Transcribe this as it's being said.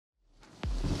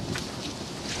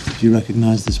Do you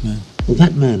recognize this man? Well,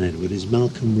 that man, Edward, is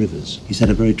Malcolm Rivers. He's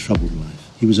had a very troubled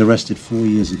life. He was arrested 4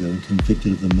 years ago and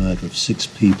convicted of the murder of 6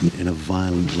 people in a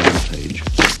violent rampage.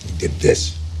 He did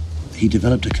this? He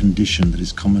developed a condition that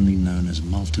is commonly known as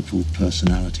multiple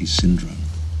personality syndrome.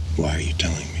 Why are you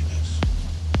telling me this?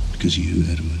 Because you,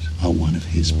 Edward, are one of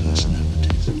his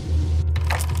personalities.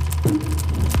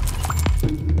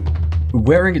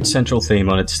 Wearing its central theme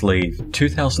on its sleeve,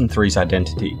 2003's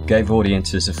Identity gave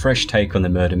audiences a fresh take on the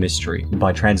murder mystery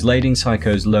by translating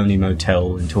Psycho's lonely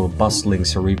motel into a bustling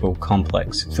cerebral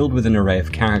complex filled with an array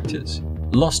of characters.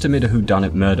 Lost amid a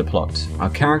whodunit murder plot, our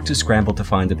characters scramble to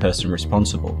find the person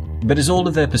responsible. But as all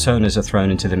of their personas are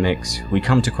thrown into the mix, we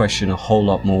come to question a whole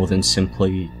lot more than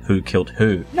simply who killed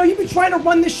who. No, you've been trying to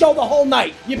run this show the whole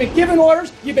night. You've been giving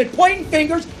orders, you've been pointing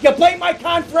fingers, you blame my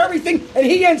con for everything, and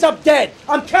he ends up dead.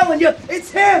 I'm telling you,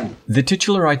 it's him! The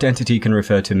titular identity can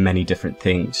refer to many different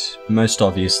things. Most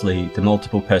obviously, the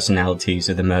multiple personalities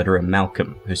of the murderer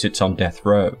Malcolm, who sits on death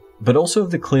row, but also of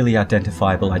the clearly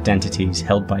identifiable identities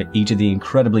held by each of the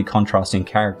incredibly contrasting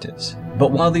characters.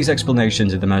 But while these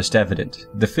explanations are the most evident,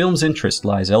 the film's interest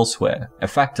lies elsewhere, a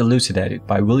fact elucidated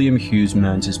by William Hughes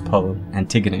Mearns' poem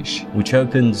Antigonish, which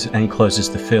opens and closes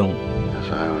the film.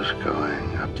 As I was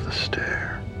going up the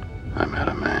stair, I met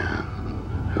a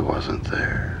man who wasn't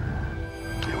there.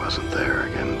 He wasn't there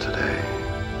again today.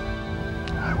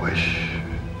 I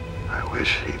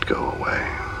wish he'd go away.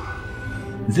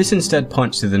 This instead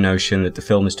points to the notion that the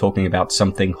film is talking about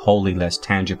something wholly less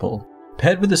tangible.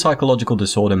 Paired with the psychological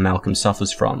disorder Malcolm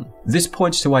suffers from, this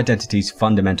points to Identity's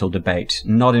fundamental debate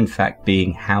not in fact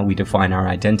being how we define our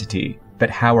identity, but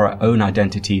how our own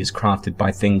identity is crafted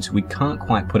by things we can't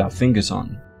quite put our fingers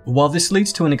on. While this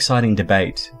leads to an exciting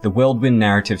debate, the whirlwind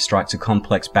narrative strikes a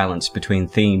complex balance between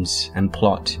themes and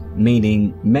plot,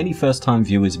 meaning many first-time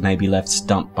viewers may be left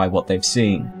stumped by what they've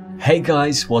seen. Hey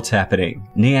guys, what's happening?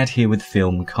 Niyat here with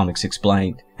Film Comics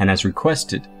Explained, and as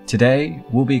requested, today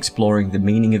we'll be exploring the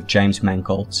meaning of James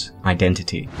Mangold's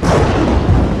Identity.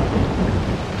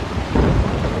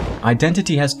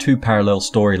 Identity has 2 parallel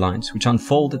storylines which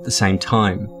unfold at the same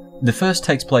time. The first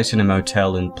takes place in a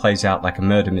motel and plays out like a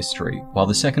murder mystery, while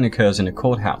the second occurs in a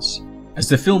courthouse. As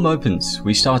the film opens,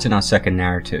 we start in our second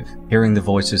narrative, hearing the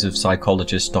voices of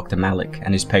psychologist Dr. Malik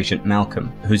and his patient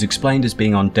Malcolm, who's explained as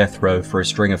being on death row for a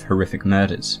string of horrific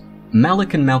murders.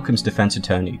 Malik and Malcolm's defense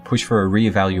attorney push for a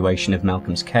re-evaluation of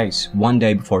Malcolm's case 1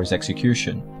 day before his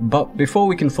execution. But before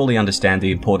we can fully understand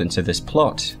the importance of this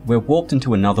plot, we're warped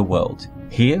into another world.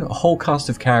 Here, a whole cast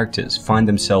of characters find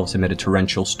themselves amid a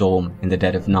torrential storm in the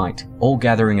dead of night, all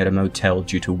gathering at a motel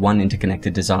due to one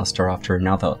interconnected disaster after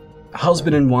another.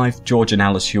 Husband and wife George and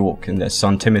Alice York and their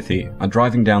son Timothy are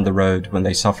driving down the road when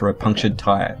they suffer a punctured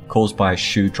tyre caused by a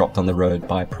shoe dropped on the road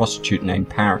by a prostitute named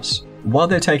Paris. While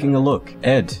they're taking a look,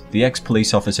 Ed, the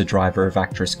ex-police officer driver of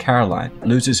actress Caroline,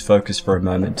 loses focus for a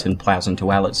moment and plows into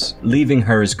Alice, leaving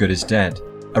her as good as dead.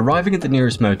 Arriving at the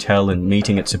nearest motel and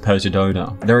meeting its supposed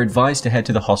owner, they're advised to head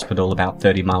to the hospital about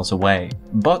 30 miles away.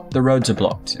 But the roads are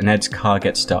blocked and Ed's car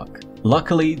gets stuck.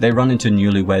 Luckily, they run into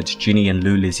newlyweds Ginny and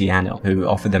Lou Lisiano, who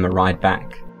offer them a ride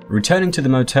back. Returning to the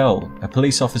motel, a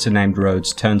police officer named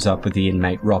Rhodes turns up with the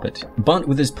inmate Robert. But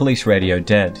with his police radio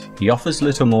dead, he offers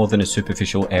little more than a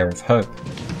superficial air of hope.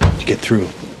 Did you get through?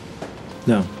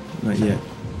 No, not yet.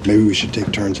 Maybe we should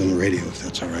take turns on the radio if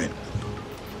that's all right.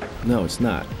 No, it's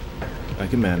not. I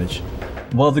can manage.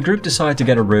 While the group decide to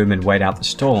get a room and wait out the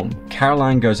storm,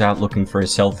 Caroline goes out looking for a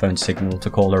cell phone signal to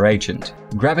call her agent.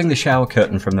 Grabbing the shower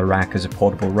curtain from the rack as a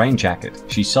portable rain jacket,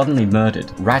 she's suddenly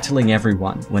murdered, rattling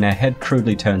everyone when her head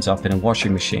crudely turns up in a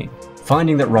washing machine.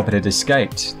 Finding that Robert had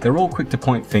escaped, they're all quick to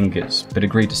point fingers, but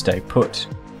agree to stay put.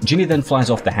 Ginny then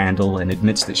flies off the handle and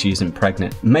admits that she isn't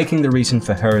pregnant, making the reason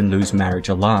for her and Lou's marriage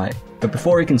a lie. But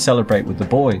before he can celebrate with the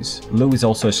boys, Lou is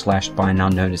also slashed by an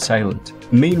unknown assailant.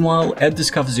 Meanwhile, Ed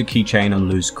discovers a keychain on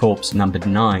Lou's corpse numbered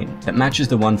 9 that matches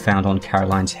the one found on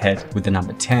Caroline's head with the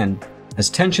number 10. As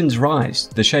tensions rise,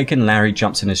 the shaken Larry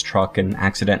jumps in his truck and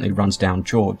accidentally runs down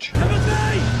George.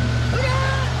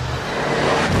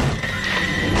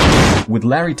 With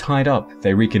Larry tied up,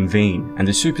 they reconvene, and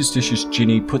the superstitious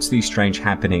Ginny puts these strange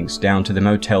happenings down to the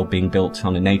motel being built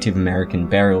on a Native American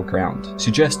burial ground,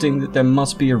 suggesting that there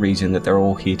must be a reason that they're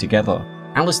all here together.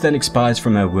 Alice then expires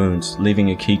from her wounds,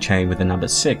 leaving a keychain with the number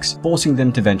 6, forcing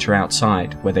them to venture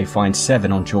outside, where they find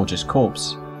 7 on George's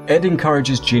corpse. Ed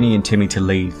encourages Ginny and Timmy to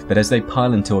leave, but as they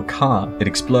pile into a car, it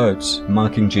explodes,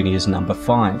 marking Ginny as number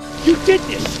 5. You did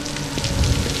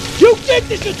this! You did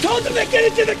this! You told them to get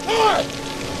into the car!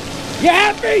 You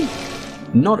happy?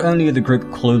 Not only are the group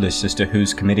clueless as to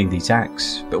who's committing these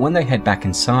acts, but when they head back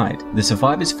inside, the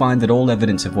survivors find that all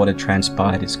evidence of what had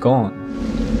transpired is gone.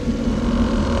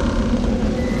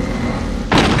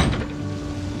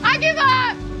 I give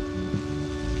up!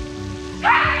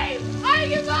 Hey! I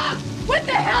give up! What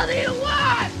the hell do you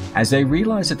want? As they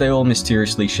realize that they all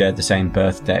mysteriously share the same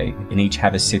birthday and each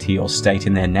have a city or state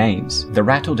in their names, the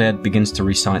rattled Ed begins to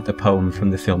recite the poem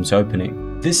from the film's opening.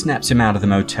 This snaps him out of the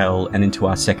motel and into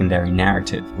our secondary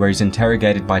narrative, where he's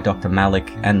interrogated by Dr.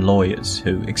 Malik and lawyers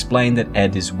who explain that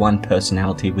Ed is one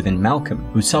personality within Malcolm,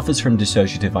 who suffers from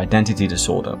dissociative identity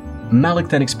disorder. Malik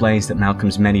then explains that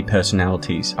Malcolm's many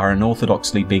personalities are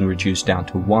unorthodoxly being reduced down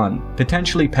to one,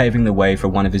 potentially paving the way for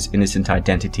one of his innocent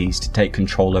identities to take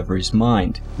control over his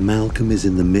mind. Malcolm is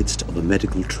in the midst of a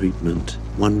medical treatment,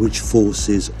 one which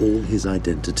forces all his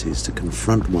identities to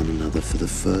confront one another for the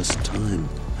first time.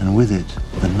 And with it,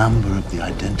 the number of the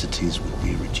identities will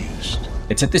be reduced.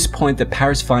 It's at this point that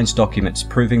Paris finds documents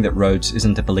proving that Rhodes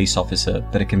isn't a police officer,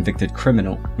 but a convicted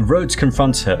criminal. Rhodes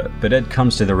confronts her, but Ed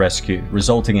comes to the rescue,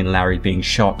 resulting in Larry being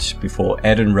shot before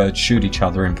Ed and Rhodes shoot each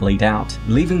other and bleed out,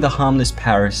 leaving the harmless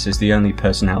Paris as the only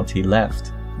personality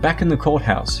left. Back in the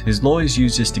courthouse, his lawyers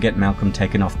use this to get Malcolm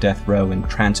taken off death row and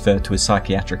transferred to a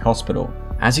psychiatric hospital.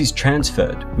 As he's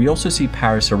transferred, we also see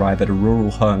Paris arrive at a rural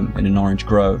home in an orange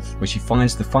grove, where she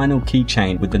finds the final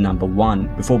keychain with the number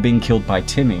 1 before being killed by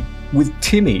Timmy. With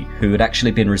Timmy, who had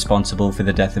actually been responsible for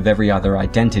the death of every other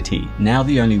identity, now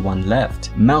the only one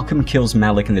left, Malcolm kills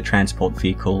Malik in the transport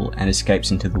vehicle and escapes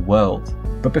into the world.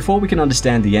 But before we can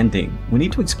understand the ending, we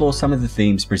need to explore some of the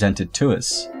themes presented to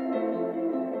us.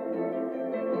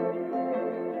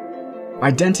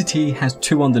 Identity has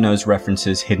 2 on-the-nose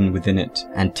references hidden within it,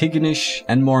 Antigonish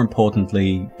and, more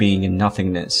importantly, being in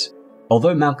nothingness.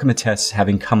 Although Malcolm attests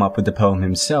having come up with the poem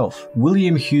himself,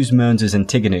 William Hughes Mearns'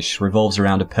 Antigonish revolves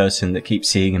around a person that keeps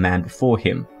seeing a man before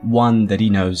him, one that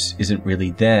he knows isn't really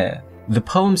there. The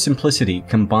poem's simplicity,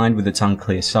 combined with its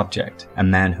unclear subject, a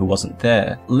man who wasn't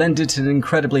there, lend it an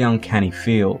incredibly uncanny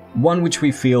feel, one which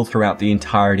we feel throughout the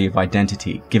entirety of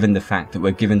Identity, given the fact that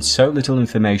we're given so little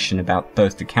information about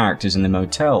both the characters in the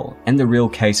motel and the real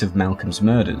case of Malcolm's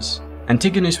murders.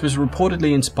 Antigonish was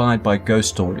reportedly inspired by ghost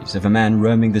stories of a man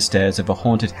roaming the stairs of a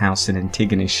haunted house in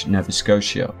Antigonish, Nova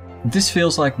Scotia. This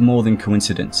feels like more than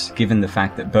coincidence, given the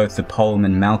fact that both the poem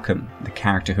and Malcolm, the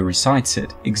character who recites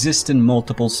it, exist in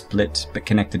multiple split but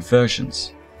connected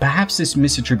versions. Perhaps this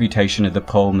misattribution of the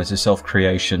poem as a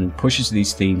self-creation pushes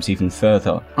these themes even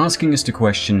further, asking us to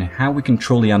question how we can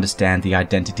truly understand the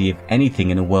identity of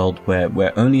anything in a world where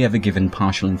we're only ever given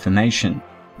partial information.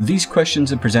 These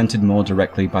questions are presented more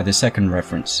directly by the second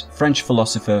reference, French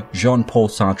philosopher Jean-Paul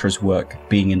Sartre's work,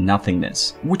 Being in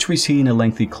Nothingness, which we see in a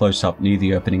lengthy close-up near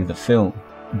the opening of the film.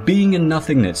 Being in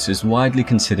Nothingness is widely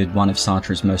considered one of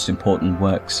Sartre's most important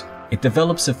works. It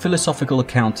develops a philosophical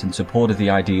account in support of the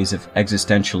ideas of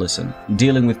existentialism,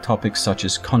 dealing with topics such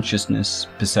as consciousness,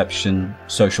 perception,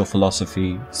 social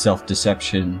philosophy,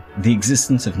 self-deception, the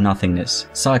existence of nothingness,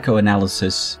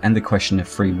 psychoanalysis, and the question of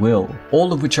free will,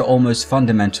 all of which are almost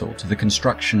fundamental to the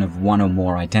construction of one or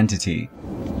more identity.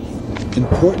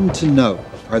 Important to note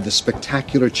are the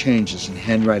spectacular changes in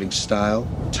handwriting style,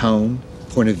 tone,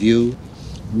 point of view.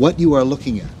 What you are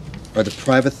looking at are the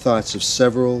private thoughts of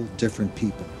several different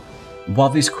people. While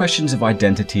these questions of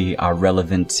identity are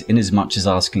relevant in as much as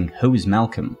asking who is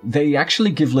Malcolm, they actually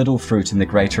give little fruit in the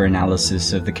greater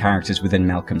analysis of the characters within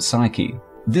Malcolm's psyche.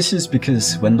 This is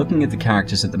because when looking at the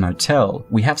characters at the motel,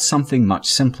 we have something much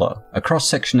simpler, a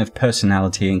cross-section of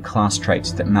personality and class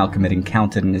traits that Malcolm had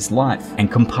encountered in his life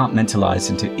and compartmentalized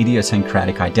into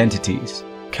idiosyncratic identities.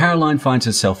 Caroline finds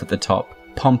herself at the top,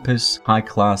 pompous, high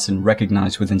class, and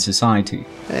recognized within society.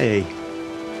 Hey.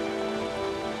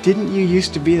 Didn't you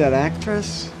used to be that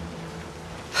actress?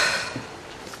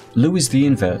 Lou is the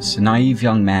inverse, a naive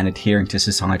young man adhering to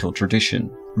societal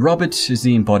tradition. Robert is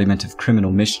the embodiment of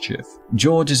criminal mischief.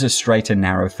 George is a straight and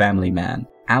narrow family man.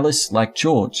 Alice, like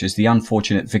George, is the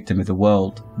unfortunate victim of the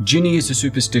world. Ginny is a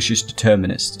superstitious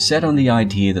determinist, set on the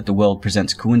idea that the world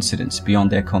presents coincidence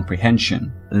beyond their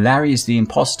comprehension. Larry is the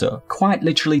imposter, quite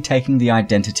literally taking the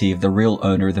identity of the real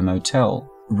owner of the motel.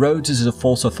 Rhodes is a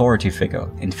false authority figure,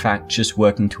 in fact just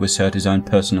working to assert his own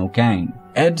personal gain.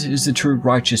 Ed is the true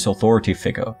righteous authority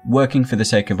figure, working for the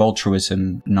sake of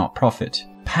altruism, not profit.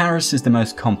 Paris is the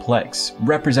most complex,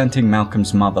 representing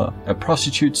Malcolm's mother, a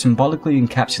prostitute symbolically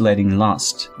encapsulating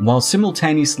lust, while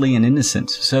simultaneously an innocent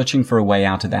searching for a way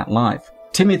out of that life.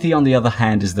 Timothy, on the other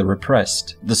hand, is the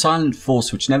repressed, the silent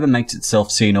force which never makes itself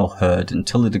seen or heard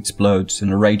until it explodes in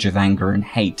a rage of anger and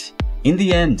hate. In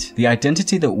the end, the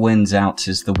identity that wins out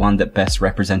is the one that best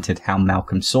represented how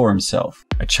Malcolm saw himself,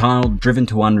 a child driven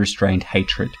to unrestrained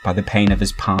hatred by the pain of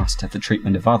his past and the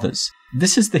treatment of others.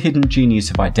 This is the hidden genius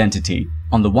of identity.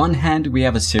 On the one hand, we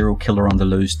have a serial killer on the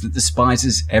loose that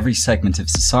despises every segment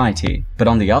of society, but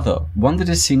on the other, one that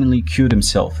has seemingly cured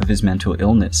himself of his mental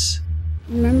illness.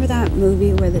 Remember that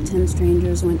movie where the 10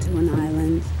 strangers went to an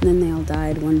island, and then they all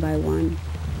died one by one?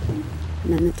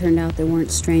 And then it turned out they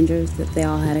weren't strangers, that they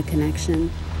all had a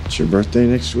connection. It's your birthday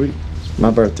next week? It's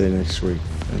my birthday next week,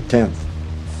 the 10th.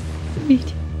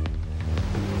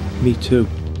 Me too.